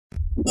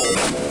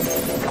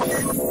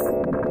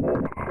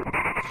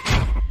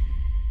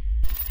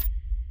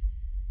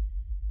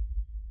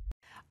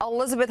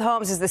Elizabeth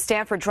Holmes is the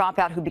Stanford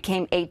dropout who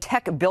became a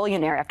tech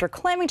billionaire after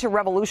claiming to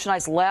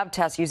revolutionize lab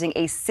tests using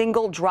a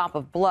single drop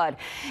of blood.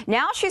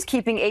 Now she's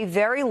keeping a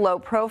very low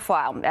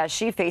profile as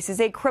she faces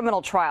a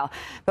criminal trial.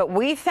 But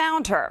we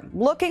found her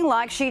looking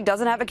like she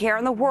doesn't have a care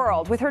in the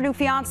world with her new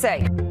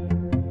fiance.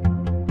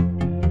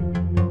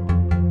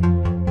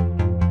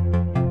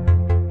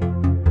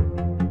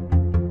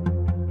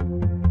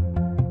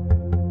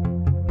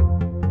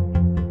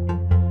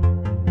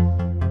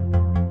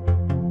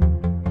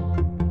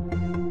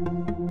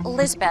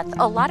 Elizabeth,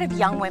 a lot of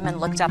young women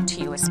looked up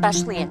to you,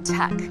 especially in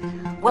tech.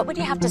 What would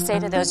you have to say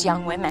to those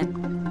young women?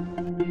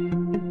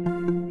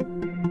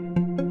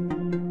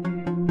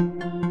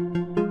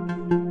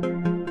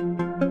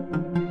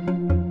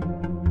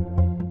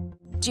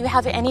 Do you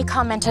have any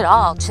comment at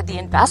all to the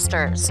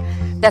investors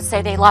that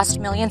say they lost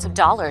millions of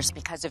dollars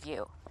because of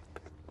you?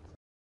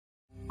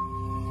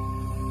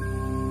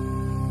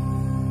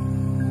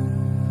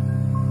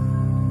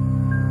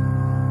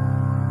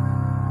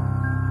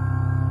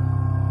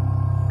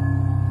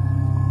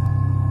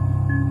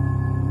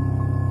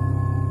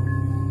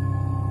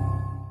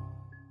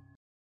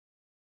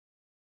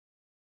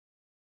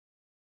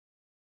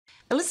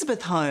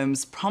 Elizabeth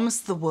Holmes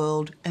promised the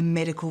world a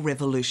medical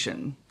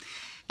revolution.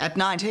 At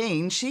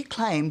 19, she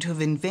claimed to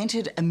have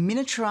invented a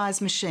miniaturised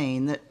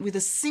machine that, with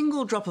a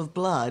single drop of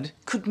blood,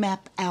 could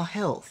map our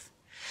health.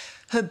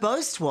 Her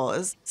boast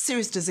was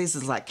serious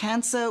diseases like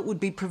cancer would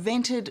be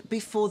prevented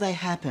before they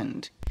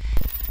happened.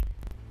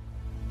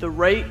 The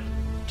right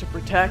to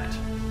protect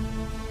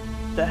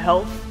the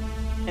health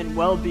and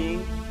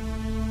well-being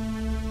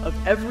of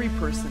every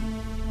person,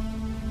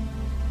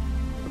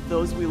 of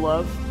those we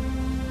love,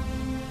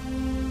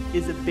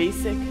 is a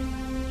basic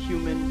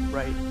human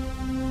right.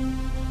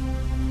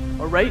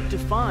 A right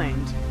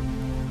defined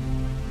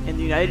in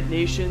the United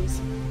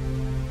Nations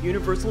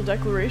Universal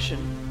Declaration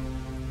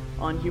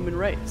on Human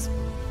Rights.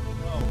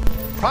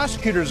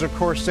 Prosecutors, of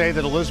course, say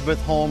that Elizabeth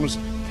Holmes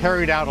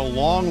carried out a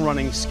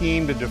long-running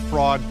scheme to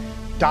defraud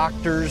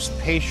doctors,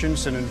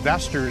 patients, and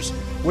investors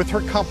with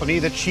her company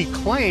that she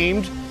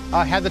claimed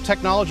had the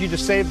technology to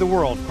save the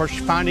world. Of course,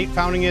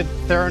 founding it,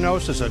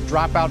 Theranos, as a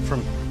dropout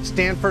from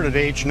Stanford at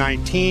age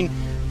 19,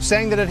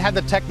 saying that it had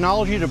the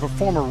technology to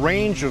perform a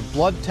range of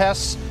blood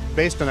tests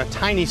based on a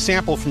tiny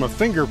sample from a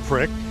finger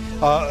prick.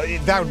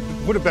 That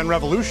would have been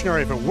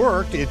revolutionary if it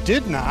worked. It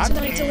did not.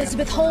 Tonight,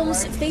 Elizabeth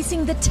Holmes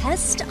facing the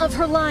test of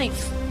her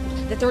life.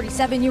 The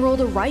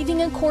 37-year-old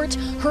arriving in court,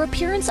 her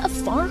appearance a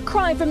far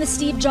cry from the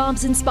Steve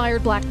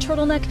Jobs-inspired black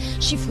turtleneck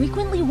she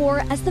frequently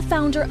wore as the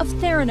founder of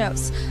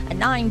Theranos, a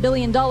 $9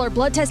 billion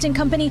blood testing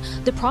company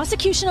the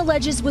prosecution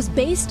alleges was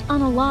based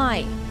on a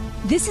lie.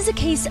 This is a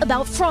case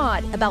about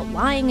fraud, about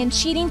lying and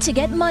cheating to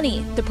get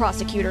money, the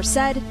prosecutor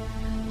said.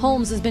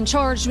 Holmes has been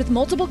charged with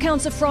multiple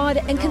counts of fraud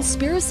and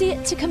conspiracy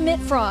to commit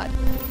fraud.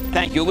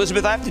 Thank you,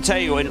 Elizabeth. I have to tell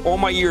you, in all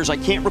my years, I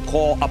can't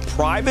recall a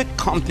private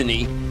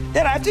company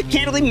that I have to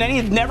candidly, many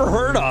have never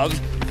heard of,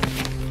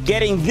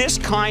 getting this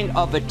kind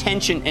of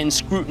attention and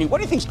scrutiny. What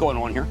do you think's going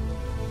on here?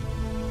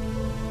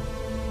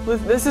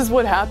 This is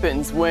what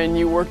happens when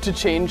you work to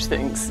change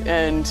things,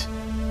 and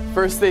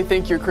first they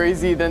think you're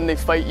crazy, then they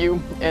fight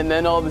you, and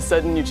then all of a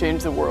sudden you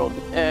change the world.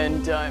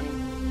 And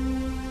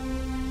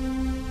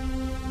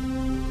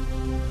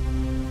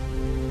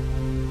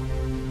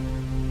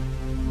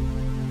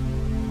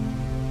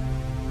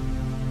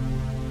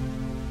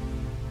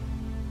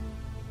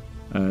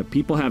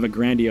people have a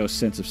grandiose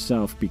sense of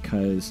self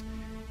because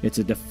it's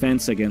a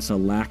defense against a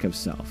lack of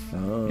self.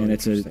 Oh, and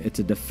it's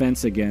a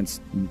defense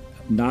against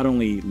not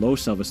only low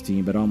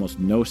self-esteem, but almost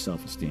no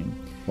self-esteem.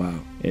 Wow.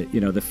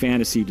 The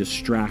fantasy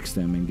distracts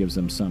them and gives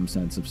them some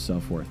sense of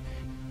self-worth.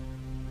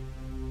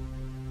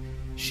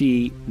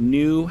 She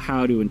knew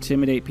how to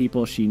intimidate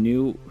people. She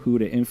knew who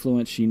to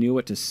influence. She knew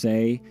what to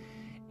say.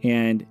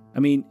 And, I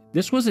mean,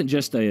 this wasn't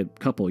just a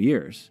couple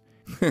years.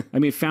 I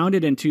mean,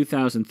 founded in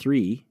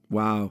 2003.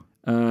 Wow.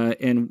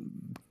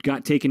 And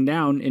got taken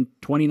down in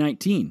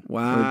 2019.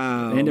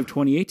 Wow. Or end of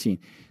 2018.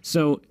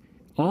 So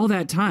all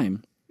that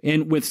time,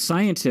 and with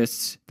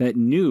scientists that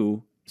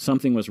knew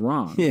something was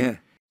wrong. Yeah.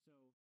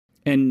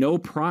 And no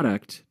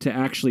product to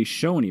actually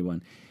show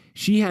anyone.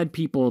 She had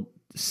people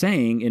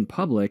saying in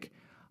public,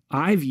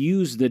 I've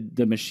used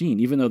the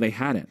machine, even though they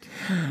hadn't.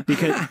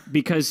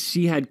 Because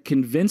she had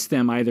convinced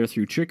them either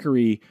through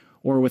trickery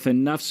or with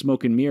enough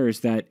smoke and mirrors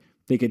that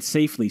they could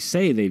safely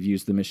say they've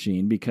used the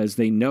machine because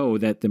they know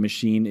that the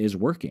machine is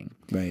working.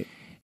 Right.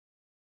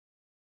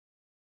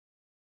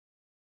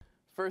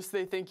 first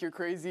they think you're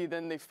crazy,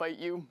 then they fight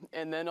you,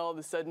 and then all of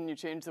a sudden you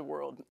change the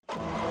world.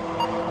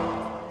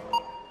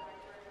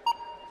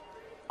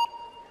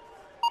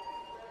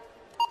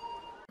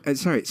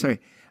 Sorry.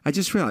 I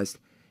just realized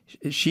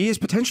she is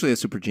potentially a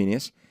super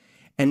genius,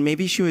 and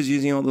maybe she was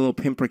using all the little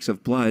pinpricks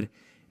of blood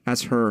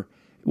as her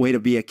way to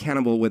be a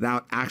cannibal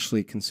without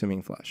actually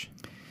consuming flesh.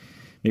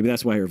 Maybe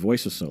that's why her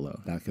voice was so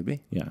low. That could be.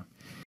 Yeah.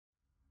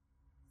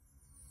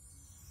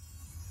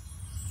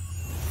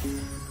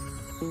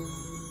 you.